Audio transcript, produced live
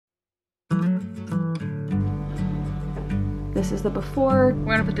This is the before.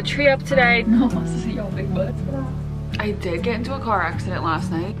 We're gonna put the tree up today. No, this is your big butt. I did get into a car accident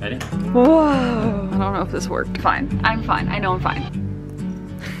last night. Ready? Whoa. I don't know if this worked. Fine. I'm fine. I know I'm fine.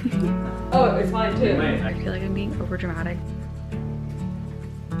 Oh, it's fine too. I feel like I'm being over dramatic.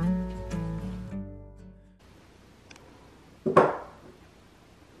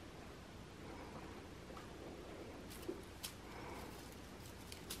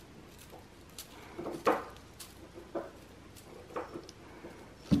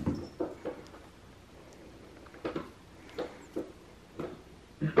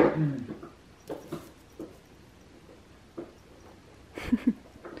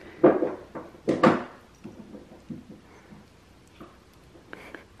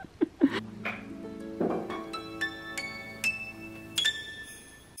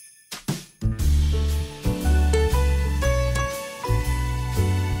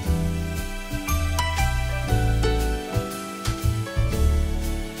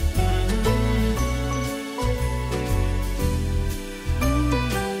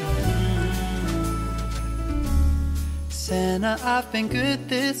 Santa, I've been good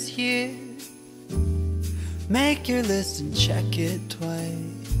this year. Make your list and check it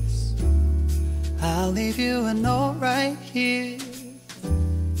twice. I'll leave you a note right here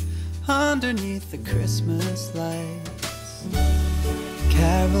underneath the Christmas lights.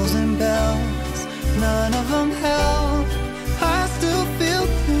 Carols and bells, none of them help. I still feel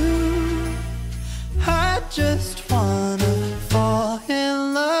blue. I just wanna fall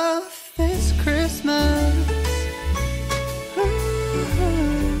in love this Christmas.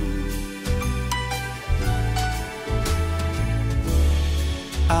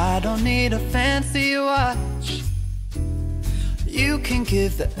 I don't need a fancy watch. You can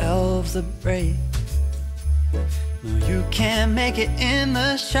give the elves a break. No, you can't make it in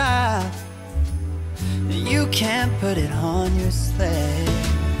the shop. You can't put it on your sleigh.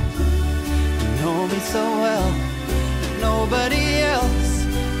 You know me so well that nobody else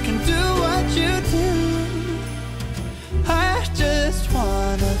can do what you do. I just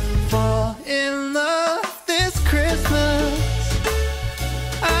wanna fall in love this Christmas.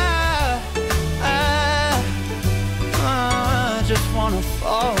 I just wanna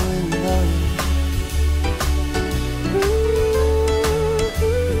fall in love.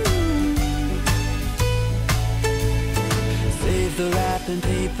 Save the wrapping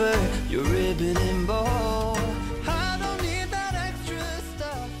paper, your ribbon and bow. I don't need that extra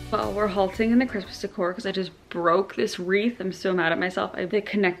stuff. Well, we're halting in the Christmas decor because I just broke this wreath. I'm so mad at myself. The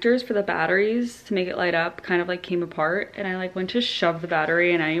connectors for the batteries to make it light up kind of like came apart, and I like went to shove the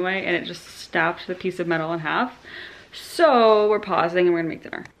battery in anyway, and it just snapped the piece of metal in half. So we're pausing and we're gonna make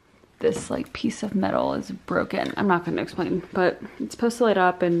dinner. This like piece of metal is broken. I'm not gonna explain, but it's supposed to light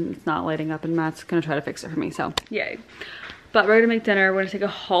up and it's not lighting up, and Matt's gonna try to fix it for me, so yay. But we're gonna make dinner. We're gonna take a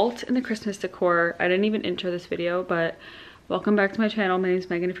halt in the Christmas decor. I didn't even intro this video, but welcome back to my channel. My name's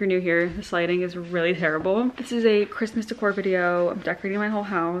Megan if you're new here. This lighting is really terrible. This is a Christmas decor video. I'm decorating my whole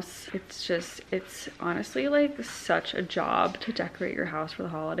house. It's honestly like such a job to decorate your house for the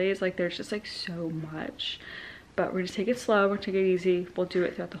holidays. Like there's just like so much. But we're gonna take it slow, we're gonna take it easy. We'll do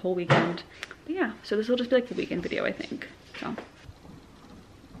it throughout the whole weekend. But yeah, so this will just be like the weekend video, I think. So.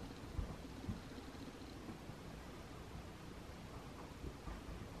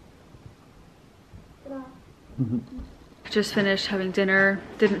 Just finished having dinner,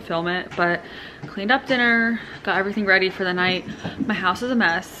 didn't film it, but cleaned up dinner, got everything ready for the night. My house is a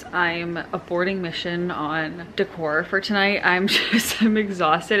mess. I'm aborting mission on decor for tonight. I'm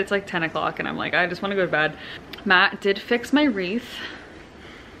exhausted. It's like 10 o'clock and I'm like, I just wanna go to bed. Matt did fix my wreath.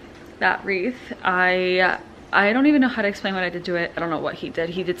 That wreath. I don't even know how to explain what I did to it. I don't know what he did.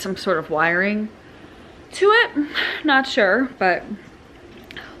 He did some sort of wiring to it. Not sure, but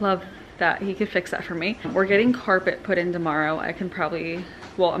love that he could fix that for me. We're getting carpet put in tomorrow. I can probably,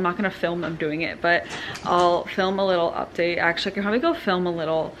 well, I'm not gonna film them doing it, but I'll film a little update. Actually, I can probably go film a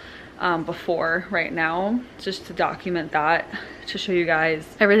little before right now, just to document that, to show you guys.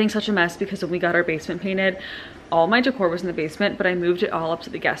 Everything's such a mess because when we got our basement painted, all my decor was in the basement, but I moved it all up to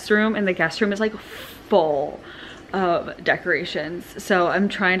the guest room, and the guest room is like full of decorations. So I'm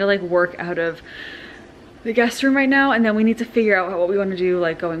trying to like work out of the guest room right now, and then we need to figure out what we want to do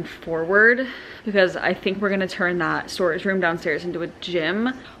like going forward, because I think we're gonna turn that storage room downstairs into a gym.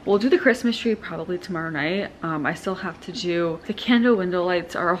 We'll do the Christmas tree probably tomorrow night. I still have to do the candle window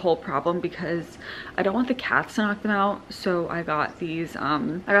lights. Are a whole problem because I don't want the cats to knock them out, so I got these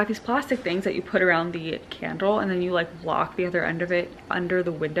plastic things that you put around the candle, and then you like lock the other end of it under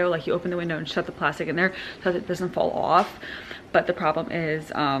the window. Like you open the window and shut the plastic in there so that it doesn't fall off. but the problem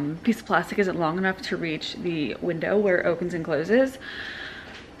is piece of plastic isn't long enough to reach the window where it opens and closes.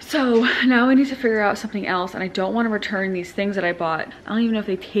 So now I need to figure out something else, and I don't want to return these things that I bought. I don't even know if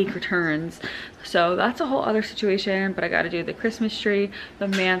they take returns. So that's a whole other situation, but I got to do the Christmas tree, the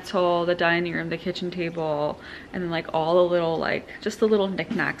mantle, the dining room, the kitchen table, and then like all the little, like just the little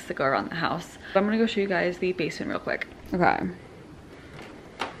knickknacks that go around the house. But I'm gonna go show you guys the basement real quick. Okay.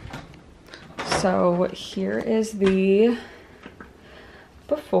 So here is the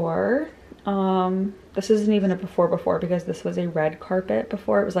before. This isn't even a before because this was a red carpet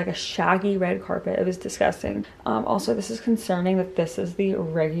before. It was like a shaggy red carpet. It was disgusting. Also, this is concerning that this is the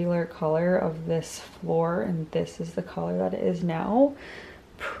regular color of this floor and this is the color that it is now.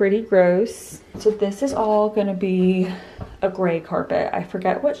 Pretty gross. So this is all gonna be a gray carpet. I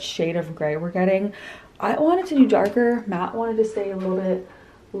forget what shade of gray we're getting. I wanted to do darker. Matt wanted to stay a little bit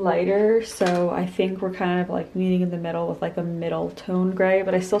lighter, so I think we're kind of like meeting in the middle with like a middle tone gray,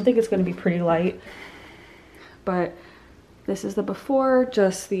 but I still think it's going to be pretty light. But this is the before,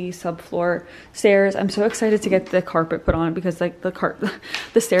 just the subfloor stairs. I'm so excited to get the carpet put on because like the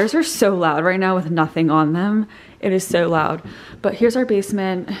stairs are so loud right now with nothing on them. It is so loud. But here's our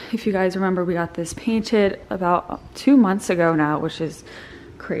basement. If you guys remember, we got this painted about 2 months ago now, which is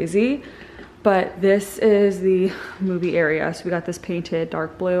crazy. But this is the movie area. So we got this painted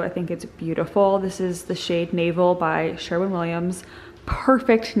dark blue. I think it's beautiful. This is the shade Naval by Sherwin-Williams.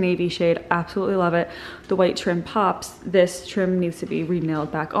 Perfect navy shade, absolutely love it. The white trim pops. This trim needs to be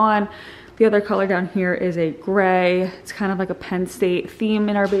re-nailed back on. The other color down here is a gray. It's kind of like a Penn State theme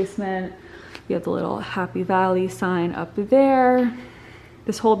in our basement. We have the little Happy Valley sign up there.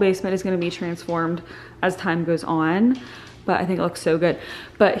 This whole basement is gonna be transformed as time goes on, but I think it looks so good.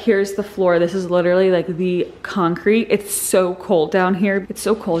 But here's the floor. This is literally like the concrete. It's so cold down here. It's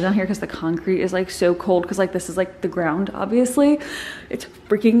so cold down here because the concrete is like so cold because like this is like the ground, obviously. It's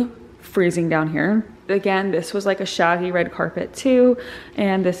freaking freezing down here. Again, this was like a shaggy red carpet too.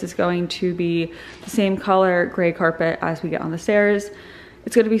 And this is going to be the same color gray carpet as we get on the stairs.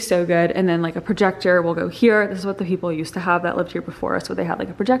 It's gonna be so good. And then like a projector will go here. This is what the people used to have that lived here before us. So they had like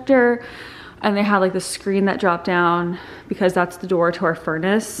a projector, and they had like the screen that dropped down because that's the door to our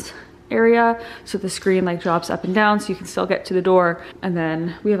furnace area. So the screen like drops up and down so you can still get to the door. And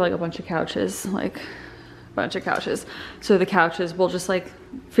then we have like a bunch of couches, like a bunch of couches. So the couches, we'll just like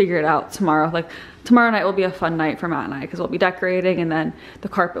figure it out tomorrow. Like tomorrow night will be a fun night for Matt and I because we'll be decorating and then the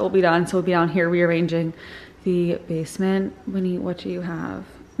carpet will be done. So we'll be down here rearranging the basement. Winnie, what do you have?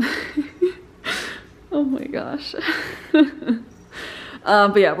 Oh my gosh.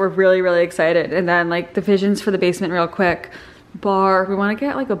 But yeah, we're really excited. And then like the visions for the basement real quick. Bar, we want to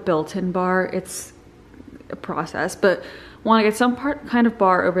get like a built-in bar. It's a process, but want to get some kind of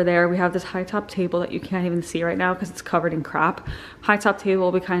bar over there. We have this high top table that you can't even see right now because it's covered in crap. High top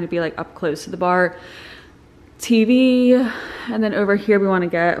table will kind of be like up close to the bar. TV, and then over here we want to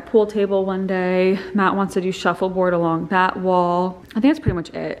get a pool table one day. Matt wants to do shuffleboard along that wall. I think that's pretty much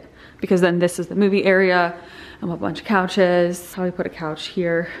it because then this is the movie area. And a bunch of couches. Probably put a couch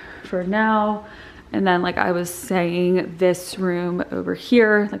here for now. And then like I was saying, this room over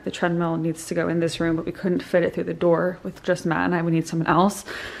here, like the treadmill needs to go in this room, but we couldn't fit it through the door with just Matt and I. We need someone else.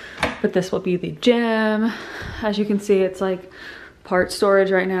 But this will be the gym. As you can see, it's like part storage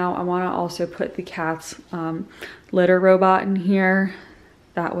right now. I want to also put the cat's litter robot in here.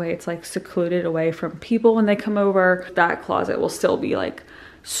 That way it's like secluded away from people when they come over. That closet will still be like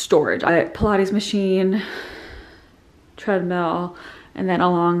storage. Pilates machine, treadmill, and then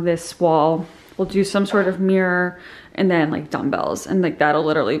along this wall we'll do some sort of mirror and then like dumbbells, and like that'll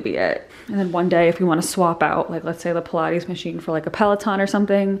literally be it. And then one day if we want to swap out, like let's say the Pilates machine for like a Peloton or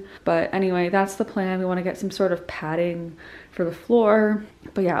something. But anyway, that's the plan. We want to get some sort of padding for the floor.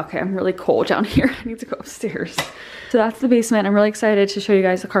 But yeah, okay, I'm really cold down here. I need to go upstairs. So that's the basement. I'm really excited to show you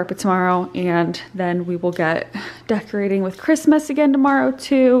guys the carpet tomorrow, and then we will get decorating with Christmas again tomorrow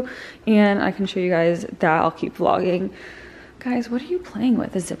too. And I can show you guys that. I'll keep vlogging. Guys, what are you playing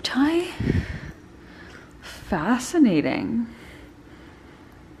with? A zip tie? Fascinating.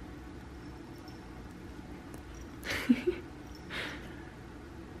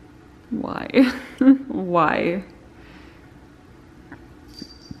 Why? Why?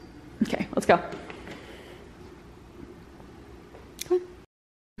 Okay, let's go. Come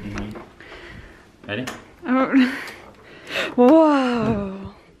on. Ready? Oh.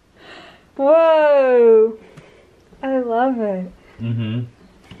 Whoa. Whoa. I love it. Mm-hmm.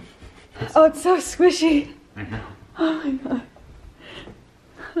 Oh, it's so squishy. I know. Oh my god.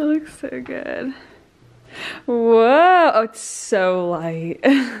 It looks so good. Whoa. Oh, it's so light.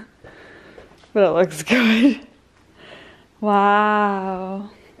 But it looks good. Wow.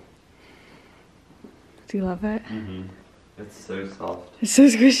 Do you love it? Mm-hmm. It's so soft. It's so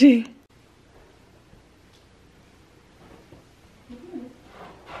squishy.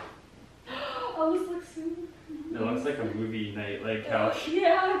 Oh, this looks so It looks like a movie night, like couch.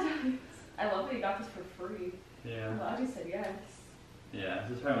 Yeah, it does. I love that you got this for free. Yeah. I'm glad you said yes. Yeah,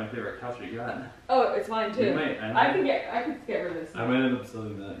 this is probably my favorite couch we got. Oh, it's mine too. You might, I could get rid of this. I might end up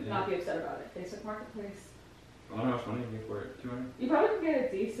selling that. Yeah. Not be upset about it. Facebook Marketplace. I don't know how much money you get for it. 200. You probably could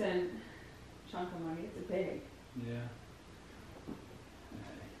get a decent chunk of money. It's big. Yeah.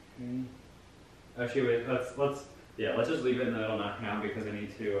 Okay. Actually, wait. Let's just leave it in the middle now because I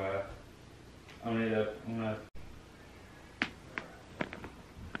need to. I'm gonna.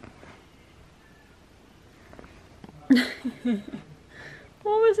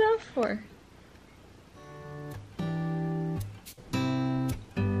 What was that for?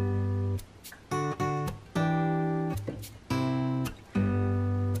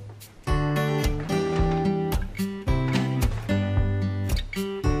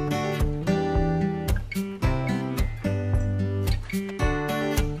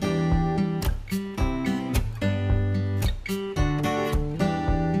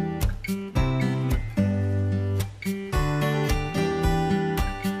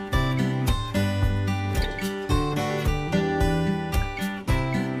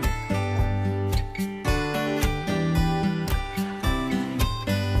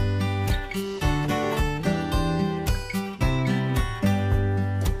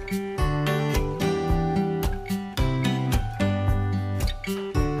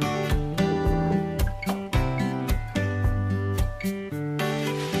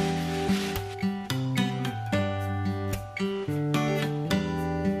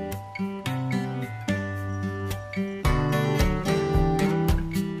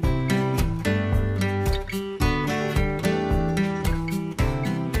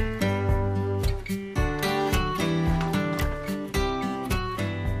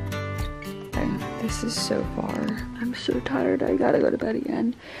 This is so far. I'm so tired. I gotta go to bed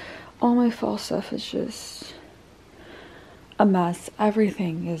again. All my fall stuff is just a mess.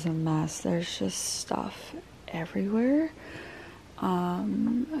 Everything is a mess. There's just stuff everywhere. I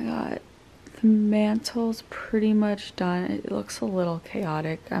got the mantles pretty much done. It looks a little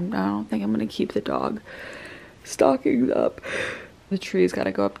chaotic. I don't think I'm gonna keep the dog stockings up. The tree's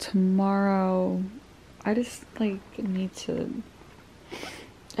gotta go up tomorrow. I just like need to.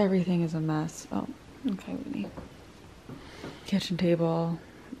 Everything is a mess. Oh, okay, Winnie. Kitchen table,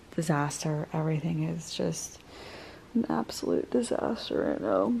 disaster. Everything is just an absolute disaster right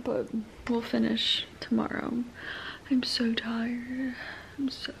now, but we'll finish tomorrow. I'm so tired. I'm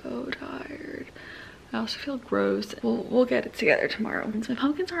so tired. I also feel gross. We'll get it together tomorrow. My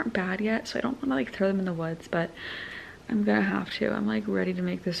pumpkins aren't bad yet, so I don't want to like throw them in the woods, but I'm gonna have to. I'm like ready to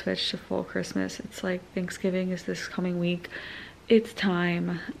make the switch to full Christmas. It's like Thanksgiving is this coming week. It's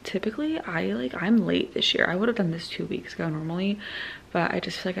time. Typically I'm late this year. I would have done this 2 weeks ago normally, but I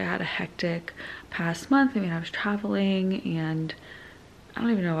just feel like I had a hectic past month. I mean, I was traveling and I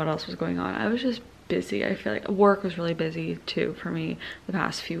don't even know what else was going on. I was just busy. I feel like work was really busy too for me the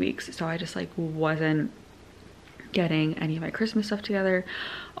past few weeks, so I just like wasn't getting any of my Christmas stuff together.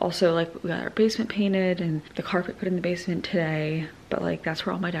 Also, like, we got our basement painted and the carpet put in the basement today, but like that's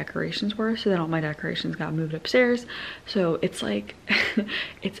where all my decorations were, so then all my decorations got moved upstairs. So it's like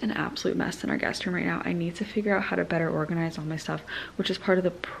it's an absolute mess in our guest room right now. I need to figure out how to better organize all my stuff, which is part of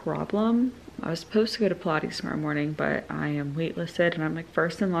the problem. I was supposed to go to Pilates tomorrow morning, but I am waitlisted and I'm like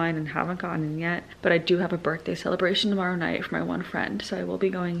first in line and haven't gotten in yet. But I do have a birthday celebration tomorrow night for my one friend, so I will be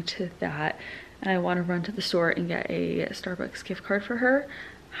going to that. And I want to run to the store and get a Starbucks gift card for her.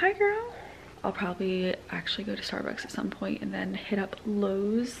 Hi, girl. I'll probably actually go to Starbucks at some point and then hit up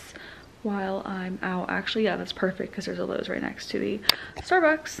Lowe's while I'm out. Actually, yeah, that's perfect because there's a Lowe's right next to the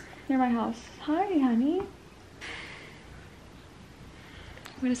Starbucks near my house. Hi, honey. I'm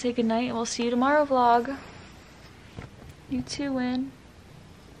gonna say goodnight and we'll see you tomorrow, vlog. You too, Win.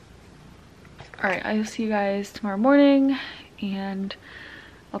 Alright, I will see you guys tomorrow morning, and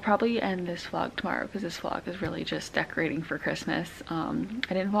I'll probably end this vlog tomorrow because this vlog is really just decorating for Christmas. I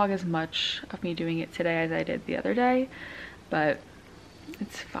didn't vlog as much of me doing it today as I did the other day, but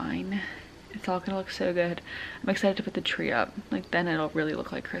it's fine. It's all gonna look so good. I'm excited to put the tree up. Like, then it'll really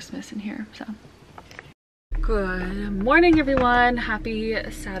look like Christmas in here, so. Good morning, everyone. Happy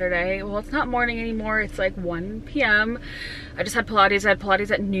Saturday. Well, it's not morning anymore. It's like 1 p.m. I just had Pilates. I had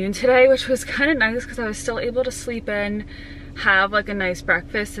Pilates at noon today, which was kind of nice because I was still able to sleep in. have like a nice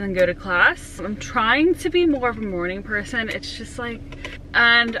breakfast and then go to class. I'm trying to be more of a morning person. It's just like,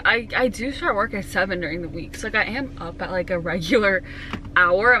 and I do start work at 7 during the week. So like I am up at like a regular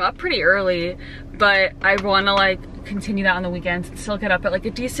hour. I'm up pretty early, but I want to like continue that on the weekends and still get up at like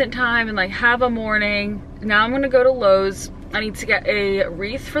a decent time and like have a morning. Now I'm gonna go to Lowe's. I need to get a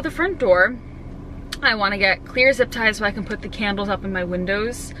wreath for the front door. I want to get clear zip ties so I can put the candles up in my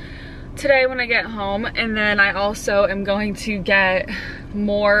windows today when I get home. And then I also am going to get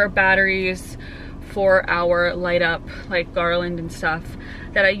more batteries for our light up like garland and stuff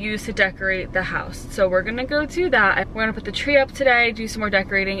that I use to decorate the house. So we're gonna go do that. We're gonna put the tree up today, do some more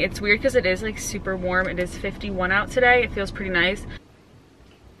decorating. It's weird because it is like super warm. It is 51 out today. It feels pretty nice.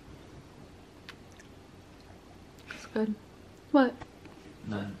 It's good. What?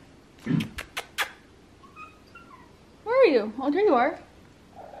 None. Where are you? Oh, there you are.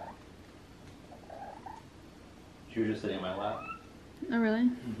 She was just sitting in my lap. Oh, really?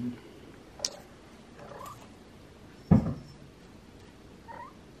 Mm-hmm.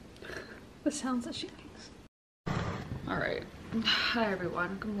 The sounds that she makes. All right. Hi,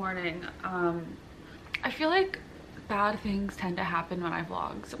 everyone. Good morning. I feel like bad things tend to happen when I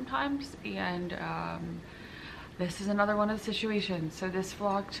vlog sometimes, and this is another one of the situations. So this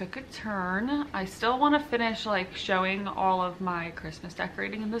vlog took a turn. I still want to finish like showing all of my Christmas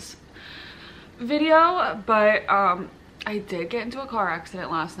decorating in this video, but I did get into a car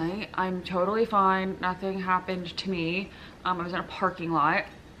accident last night. I'm totally fine. Nothing happened to me. I was in a parking lot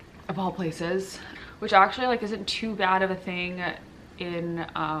of all places, which actually like isn't too bad of a thing in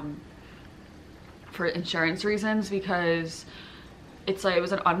for insurance reasons, because it's like it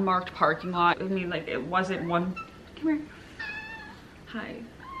was an unmarked parking lot. I mean, like it wasn't one. Come here. Hi.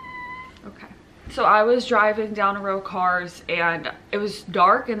 Okay. So I was driving down a row of cars and it was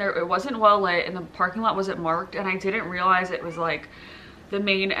dark and it wasn't well lit and the parking lot wasn't marked, and I didn't realize it was like the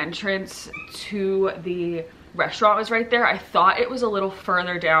main entrance to the restaurant was right there. I thought it was a little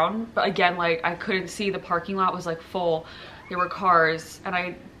further down, but again, like I couldn't see. The parking lot was like full. There were cars and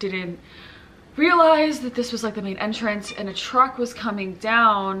I didn't realize that this was like the main entrance, and a truck was coming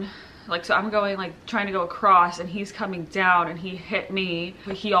down. Like, so I'm going like trying to go across and he's coming down and he hit me.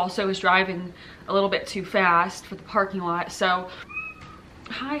 But he also was driving a little bit too fast for the parking lot. So,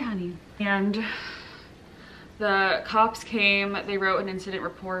 hi honey. And the cops came, they wrote an incident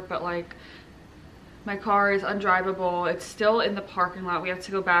report, but like my car is undrivable. It's still in the parking lot. We have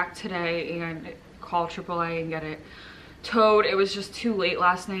to go back today and call AAA and get it towed. It was just too late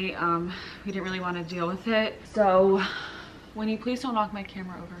last night. We didn't really want to deal with it. So, Winnie, please don't knock my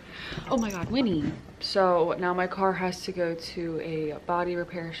camera over. Oh my God, Winnie. So now my car has to go to a body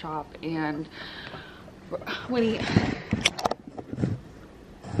repair shop, and Winnie.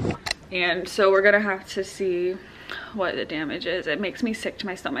 And so we're gonna have to see what the damage is. It makes me sick to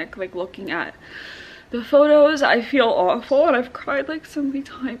my stomach, like looking at the photos. I feel awful and I've cried like so many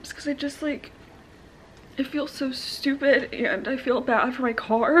times because I just like, it feels so stupid and I feel bad for my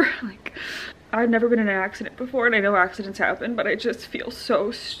car. Like, I've never been in an accident before and I know accidents happen, but I just feel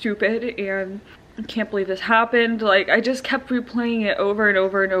so stupid and I can't believe this happened. Like, I just kept replaying it over and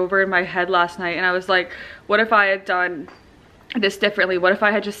over and over in my head last night, and I was like, what if I had done this differently? What if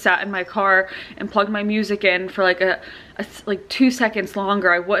I had just sat in my car and plugged my music in for like like 2 seconds longer?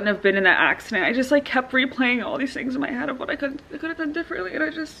 I wouldn't have been in that accident. I just like kept replaying all these things in my head of what I could have done differently, and I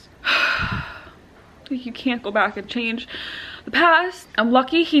just you can't go back and change the past. I'm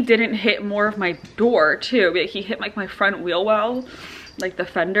lucky he didn't hit more of my door too. He hit like my front wheel well, like the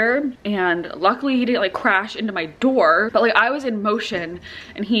fender, and luckily he didn't like crash into my door, but like I was in motion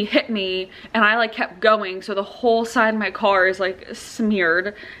and he hit me and I like kept going, so the whole side of my car is like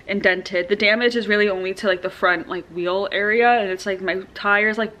smeared and dented. The damage is really only to like the front like wheel area, and it's like my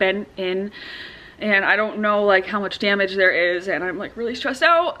tires like bent in, and I don't know like how much damage there is, and I'm like really stressed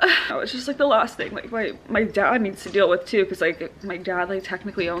out. It's just like the last thing like my dad needs to deal with too, because like my dad like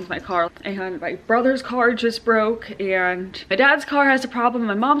technically owns my car, and my brother's car just broke, and my dad's car has a problem, and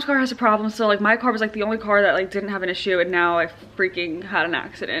my mom's car has a problem. So like my car was like the only car that like didn't have an issue, and now I freaking had an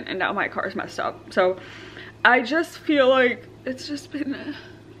accident and now my car's messed up. So I just feel like it's just been,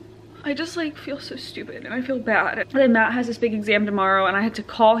 I just like feel so stupid and I feel bad. And then Matt has this big exam tomorrow, and I had to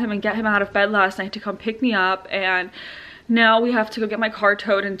call him and get him out of bed last night to come pick me up, and now we have to go get my car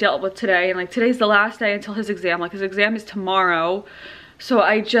towed and dealt with today. And like today's the last day until his exam. Like his exam is tomorrow. So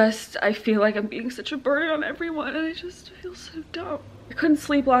I feel like I'm being such a burden on everyone, and I just feel so dumb. I couldn't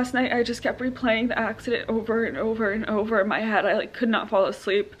sleep last night. I just kept replaying the accident over and over and over in my head. I like could not fall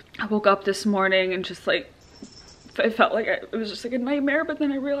asleep. I woke up this morning and just like I felt like it was just like a nightmare, but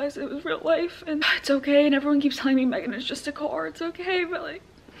then I realized it was real life and it's okay. And everyone keeps telling me, Megan, it's just decor, it's okay, but like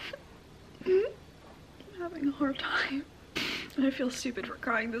I'm having a hard time. And I feel stupid for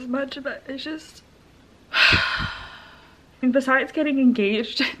crying this much, but it's just and besides getting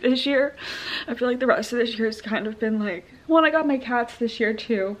engaged this year, I feel like the rest of this year has kind of been like, well, I got my cats this year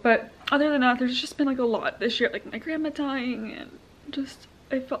too, but other than that, there's just been like a lot this year, like my grandma dying, and just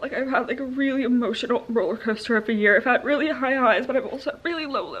I felt like I've had like a really emotional roller coaster every year. I've had really high highs, but I've also had really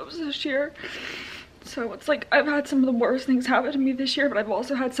low lows this year. So it's like I've had some of the worst things happen to me this year, but I've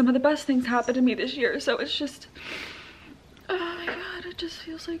also had some of the best things happen to me this year. So it's just, oh my god, it just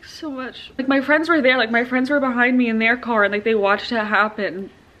feels like so much. Like my friends were there, like my friends were behind me in their car and like they watched it happen.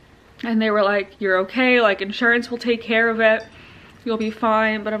 And they were like, you're okay, like insurance will take care of it. You'll be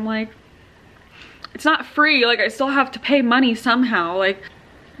fine. But I'm like, it's not free, like I still have to pay money somehow. Like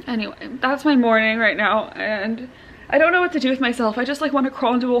anyway, that's my morning right now and I don't know what to do with myself. I just like want to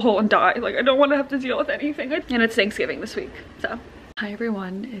crawl into a hole and die. Like I don't want to have to deal with anything. And it's Thanksgiving this week, so. Hi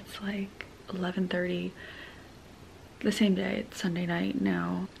everyone, it's like 11:30 the same day. It's Sunday night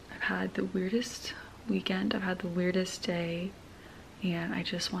now. I've had the weirdest weekend. I've had the weirdest day. And I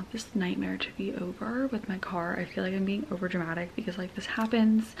just want this nightmare to be over with my car. I feel like I'm being over dramatic because like this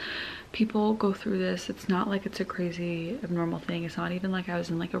happens. People go through this. It's not like it's a crazy abnormal thing. It's not even like I was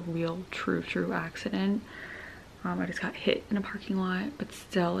in like a real true accident. I just got hit in a parking lot, but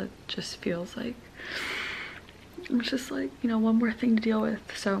still it just feels like it's just like, you know, one more thing to deal with.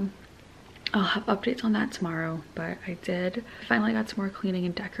 So I'll have updates on that tomorrow, but I finally got some more cleaning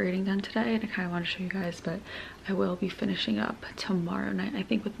and decorating done today and I kind of want to show you guys, but I will be finishing up tomorrow night. I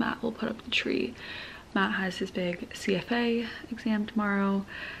think with Matt we'll put up the tree. Matt has his big CFA exam tomorrow.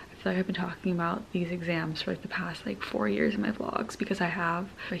 I feel like I've been talking about these exams for like the past like 4 years in my vlogs because I have,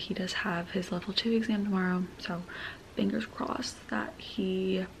 but he does have his level 2 exam tomorrow, so fingers crossed that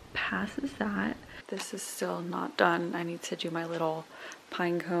he passes that. This is still not done. I need to do my little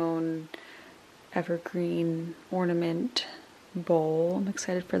pine cone evergreen ornament bowl. I'm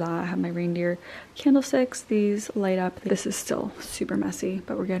excited for that. I have my reindeer candlesticks. These light up. This is still super messy,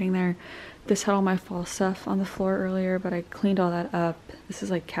 but we're getting there. This had all my fall stuff on the floor earlier, but I cleaned all that up. This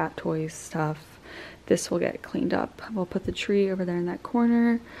is like cat toys stuff. This will get cleaned up. We'll put the tree over there in that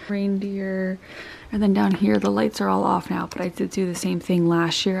corner, reindeer, and then down here the lights are all off now, but I did do the same thing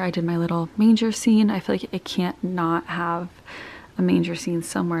last year. I did my little manger scene. I feel like I can't not have a manger scene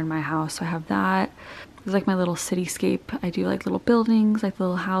somewhere in my house, so I have that. It's like my little cityscape. I do like little buildings, like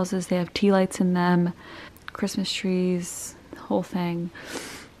little houses. They have tea lights in them, Christmas trees, the whole thing.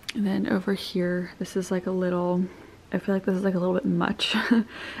 And then over here, this is like a little, I feel like this is like a little bit much and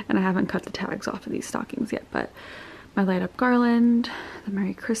I haven't cut the tags off of these stockings yet, but my light up garland, the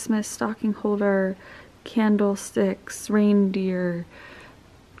Merry Christmas stocking holder, candlesticks, reindeer,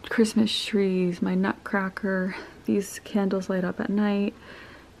 Christmas trees, my nutcracker. These candles light up at night.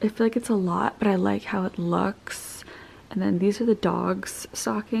 I feel like it's a lot, but I like how it looks. And then these are the dogs'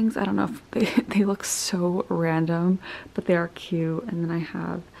 stockings. I don't know if they look so random, but they are cute. And then I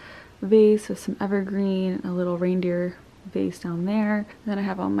have a vase with some evergreen, a little reindeer vase down there. And then I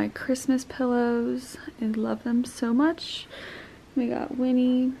have all my Christmas pillows. I love them so much. We got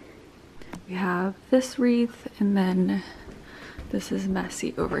Winnie. We have this wreath, and then this is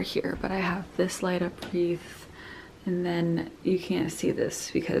messy over here, but I have this light up wreath. And then you can't see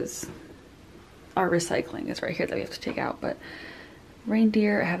this because our recycling is right here that we have to take out, but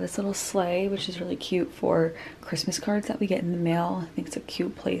reindeer. I have this little sleigh, which is really cute for Christmas cards that we get in the mail. I think it's a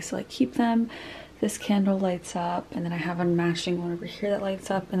cute place to like keep them. This candle lights up, and then I have a matching one over here that lights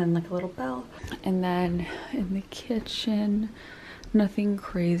up, and then like a little bell. And then in the kitchen, nothing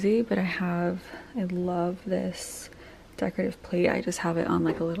crazy, but I love this decorative plate. I just have it on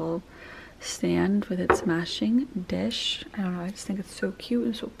like a little stand with its matching dish. I don't know, I just think it's so cute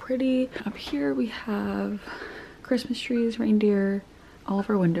and so pretty. Up here we have Christmas trees, reindeer. All of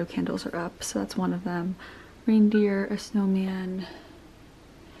our window candles are up, so that's one of them. Reindeer, a snowman,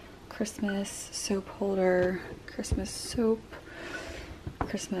 Christmas soap holder, Christmas soap,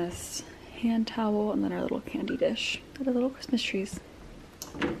 Christmas hand towel, and then our little candy dish. Our little Christmas trees.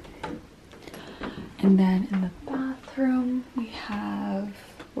 And then in the bathroom we have,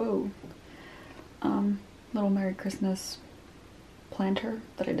 whoa, little Merry Christmas planter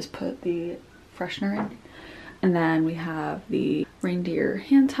that I just put the freshener in. And then we have the reindeer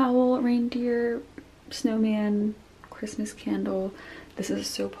hand towel, reindeer, snowman, Christmas candle. This is a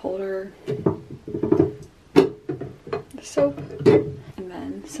soap holder, the soap, and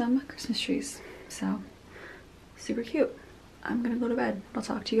then some Christmas trees. So super cute. I'm gonna go to bed. I'll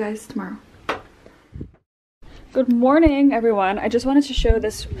talk to you guys tomorrow. Good morning, everyone. I just wanted to show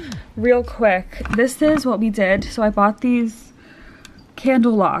this real quick. This is what we did. So I bought these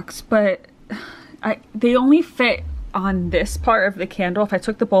candle locks, but they only fit on this part of the candle. If I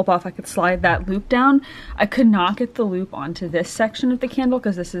took the bulb off, I could slide that loop down. I could not get the loop onto this section of the candle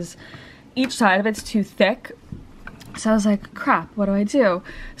because this is, each side of it's too thick. So I was like, crap, what do I do?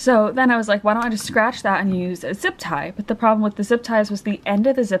 So then I was like, why don't I just scratch that and use a zip tie? But the problem with the zip ties was the end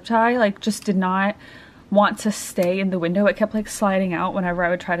of the zip tie like just did not want to stay in the window. It kept like sliding out whenever I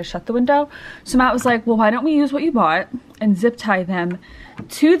would try to shut the window. So Matt was like, well, why don't we use what you bought and zip tie them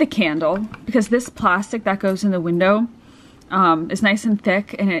to the candle, because this plastic that goes in the window is nice and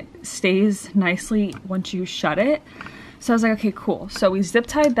thick and it stays nicely once you shut it. So I was like, okay, cool. So we zip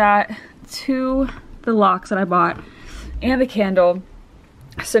tied that to the locks that I bought and the candle.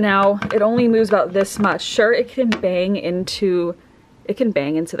 So now it only moves about this much. Sure, it can bang into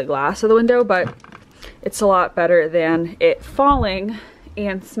the glass of the window, but it's a lot better than it falling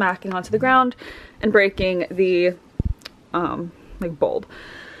and smacking onto the ground and breaking the like bulb.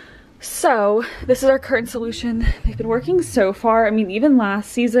 So this is our current solution. They've been working so far. I mean, even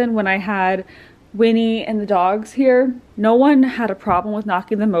last season when I had Winnie and the dogs here, no one had a problem with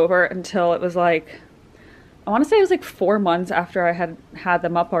knocking them over until it was like, I want to say it was like 4 months after I had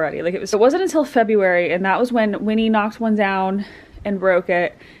them up already. Like it wasn't until February, and that was when Winnie knocked one down and broke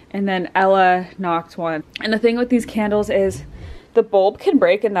it, and then Ella knocked one. And the thing with these candles is the bulb can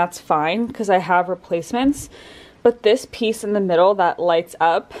break, and that's fine because I have replacements. But this piece in the middle that lights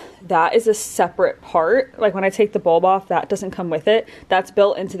up, that is a separate part. Like when I take the bulb off, that doesn't come with it. That's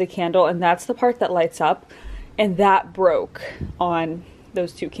built into the candle, and that's the part that lights up. And that broke on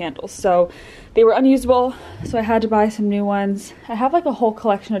those 2 candles. So they were unusable, so I had to buy some new ones. I have like a whole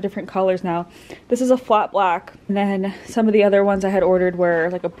collection of different colors now. This is a flat black, and then some of the other ones I had ordered were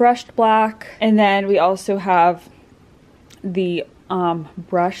like a brushed black. And then we also have the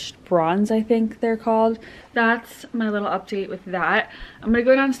brushed bronze, I think they're called. That's my little update with that. I'm gonna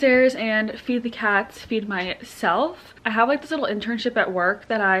go downstairs and feed the cats, feed myself. I have like this little internship at work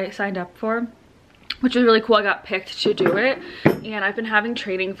that I signed up for, which was really cool. I got picked to do it, and I've been having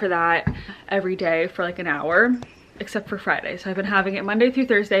training for that every day for like an hour, except for Friday. So I've been having it Monday through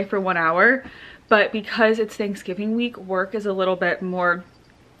Thursday for 1 hour, but because it's Thanksgiving week, work is a little bit more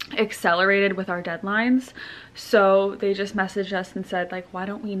accelerated with our deadlines. So they just messaged us and said like, why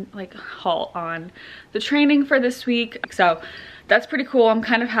don't we like halt on the training for this week? So that's pretty cool. I'm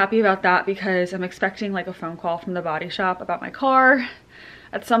kind of happy about that because I'm expecting like a phone call from the body shop about my car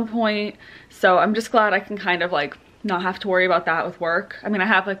at some point. So I'm just glad I can kind of like not have to worry about that with work. I mean, I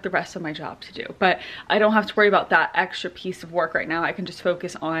have like the rest of my job to do, but I don't have to worry about that extra piece of work right now. I can just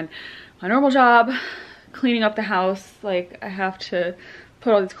focus on my normal job, cleaning up the house. Like I have to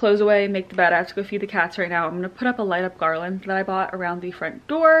put all these clothes away, make the bed. I have to go feed the cats right now. I'm gonna put up a light up garland that I bought around the front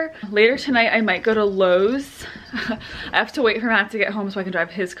door. Later tonight, I might go to Lowe's. I have to wait for Matt to get home so I can drive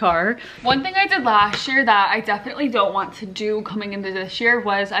his car. One thing I did last year that I definitely don't want to do coming into this year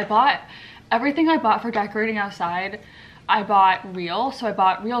was I bought everything I bought for decorating outside. I bought real, so I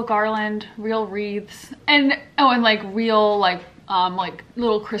bought real garland, real wreaths, and like real like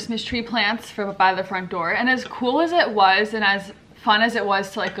little Christmas tree plants for by the front door. And as cool as it was and as fun as it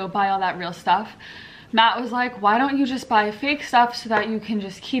was to like go buy all that real stuff, Matt was like, why don't you just buy fake stuff so that you can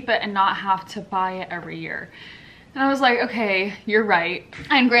just keep it and not have to buy it every year? And I was like, okay, you're right.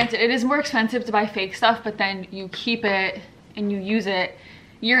 And granted, it is more expensive to buy fake stuff, but then you keep it and you use it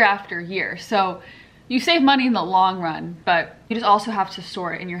year after year. So you save money in the long run, but you just also have to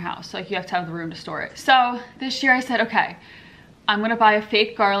store it in your house. Like you have to have the room to store it. So this year I said, okay, I'm gonna buy a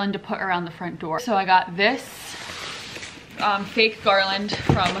fake garland to put around the front door. So I got this fake garland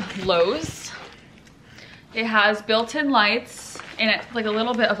from Lowe's. It has built-in lights and it's like a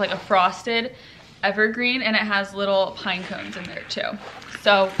little bit of like a frosted evergreen, and it has little pine cones in there too.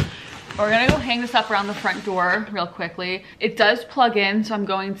 So we're gonna go hang this up around the front door real quickly. It does plug in, so I'm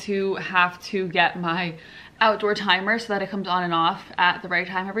going to have to get my outdoor timer so that it comes on and off at the right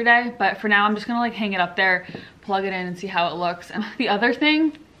time every day. But for now, I'm just gonna like hang it up there, plug it in and see how it looks. And the other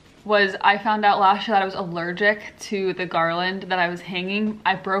thing was I found out last year that I was allergic to the garland that I was hanging.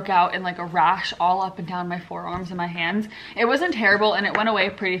 I broke out in like a rash all up and down my forearms and my hands. It wasn't terrible and it went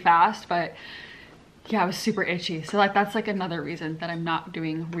away pretty fast, but yeah, I was super itchy. So like that's like another reason that I'm not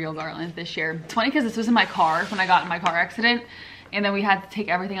doing real garland this year. It's funny because this was in my car when I got in my car accident, and then we had to take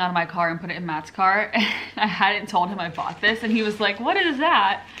everything out of my car and put it in Matt's car. And I hadn't told him I bought this, and he was like, what is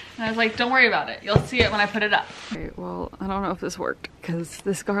that? And I was like, don't worry about it. You'll see it when I put it up. Okay, well, I don't know if this worked because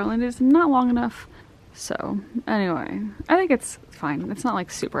this garland is not long enough. So anyway, I think it's fine. It's not like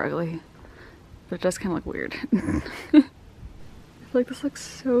super ugly. but it does kind of look weird. I feel like this looks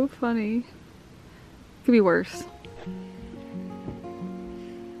so funny. Could be worse.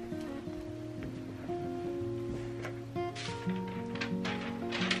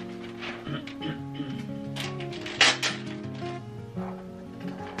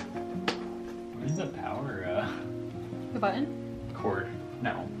 Where's the power The button? cord?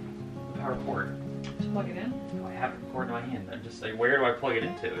 No. The power cord. Just plug it in. Oh, I have the cord in my hand. I'm just like, where do I plug it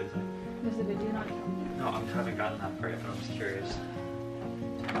into? Is it? There's a video not coming. No, I haven't gotten that far yet, but I'm just curious.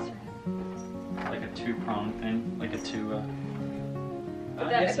 Like a two-prong thing? Like a two,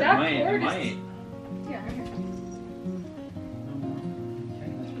 yes, it might. It might. Yeah, right here.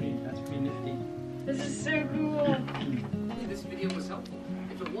 Okay, that's pretty nifty. This is so cool. Hopefully this video was helpful.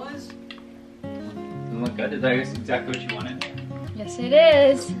 If it was, Doesn't look good. Is that exactly what you wanted? Yes, it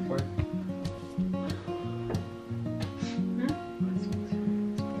is.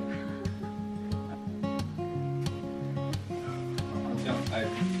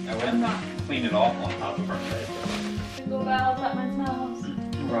 I went and cleaned it off on top of our bed. Jingle bells, Batman smells.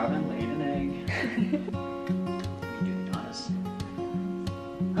 Robin laid an egg. You honest.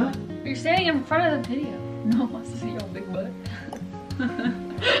 Huh? You're standing in front of the video. No one wants to see your big butt.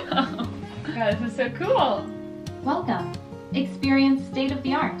 Oh, God, this is so cool. Welcome. Experience state of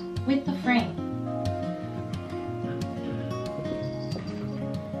the art with the frame.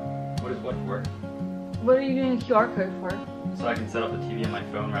 What is what for? What are you doing a QR code for? So I can set up the TV on my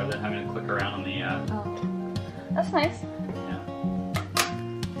phone rather than having to click around on the, Oh, that's nice. yeah.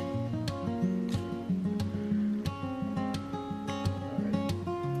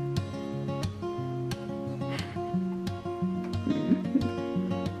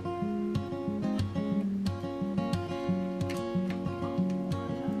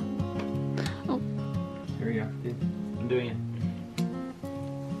 Oh. Here we go, dude. I'm doing it.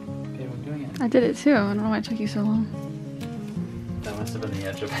 Okay, I'm doing it. I did it too. I don't know why it took you so long. That must have been the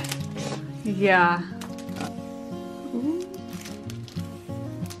edge of it. Yeah. Ooh.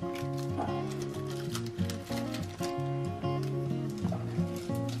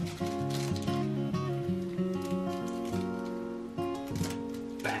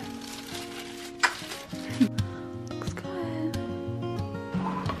 Bang. Looks good.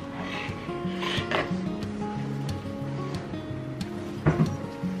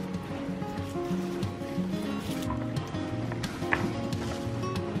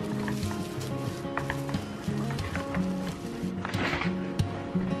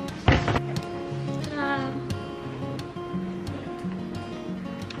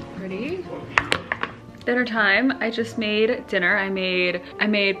 Ready? Dinner time. I just made dinner. I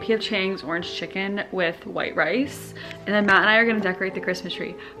made P.F. Chang's orange chicken with white rice. And then Matt and I are gonna decorate the Christmas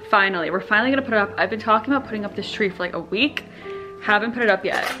tree. Finally, we're finally gonna put it up. I've been talking about putting up this tree for like a week. Haven't put it up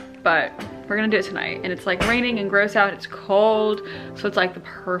yet, but we're gonna do it tonight. And it's like raining and gross out, it's cold. So it's like the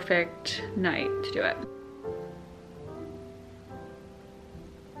perfect night to do it.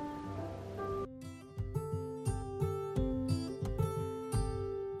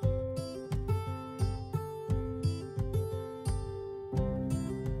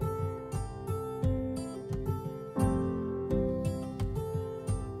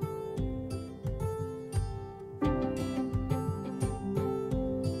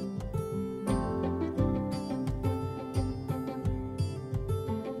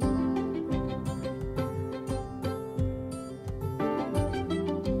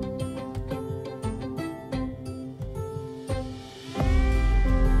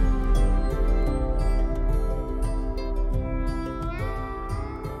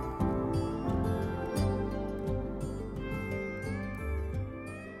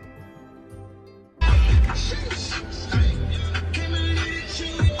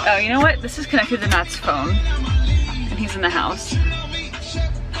 Oh, you know what? This is connected to Matt's phone, and he's in the house.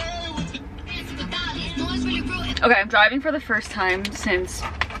 Okay, I'm driving for the first time since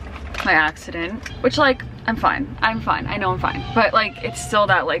my accident, which like, I'm fine. I'm fine. I know I'm fine. But like, it's still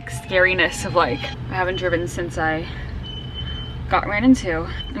that like scariness of like, I haven't driven since I got ran into.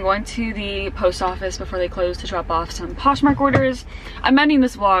 I'm going to the post office before they close to drop off some Poshmark orders. I'm ending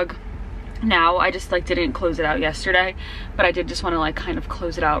this vlog now. I just like didn't close it out yesterday, but I did just want to like kind of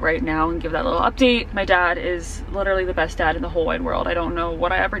close it out right now and give that little update. My dad is literally the best dad in the whole wide world. I don't know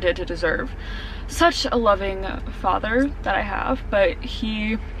what I ever did to deserve such a loving father that I have, but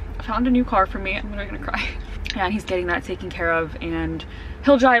he found a new car for me. I'm literally gonna cry. And he's getting that taken care of, and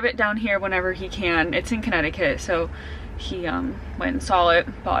he'll drive it down here whenever he can. It's in Connecticut, so he went and saw it,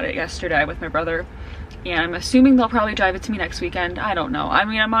 bought it yesterday with my brother. And I'm assuming they'll probably drive it to me next weekend. I don't know. I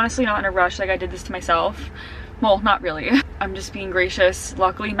mean, I'm honestly not in a rush. Like, I did this to myself. Well, not really. I'm just being gracious.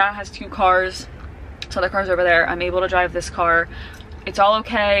 Luckily, Matt has 2 cars. So the car's over there. I'm able to drive this car. It's all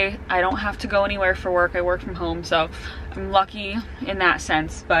okay. I don't have to go anywhere for work. I work from home, so I'm lucky in that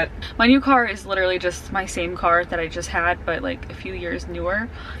sense. But my new car is literally just my same car that I just had, but like a few years newer.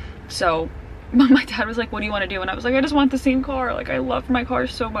 So my dad was like, what do you want to do? And I was like, I just want the same car. Like, I love my car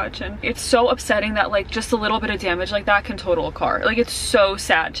so much. And it's so upsetting that like just a little bit of damage like that can total a car. Like, it's so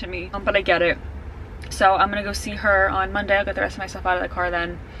sad to me, but I get it. So I'm gonna go see her on Monday. I'll get the rest of my stuff out of the car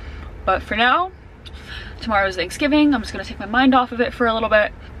then. But for now, tomorrow's Thanksgiving. I'm just gonna take my mind off of it for a little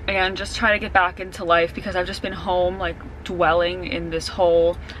bit and just try to get back into life, because I've just been home like dwelling in this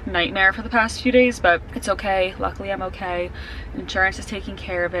whole nightmare for the past few days. But it's okay. Luckily I'm okay. Insurance is taking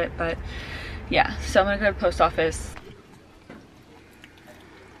care of it. But yeah, so I'm gonna go to the post office.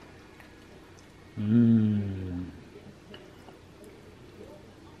 I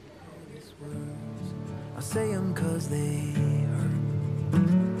say 'em 'cause they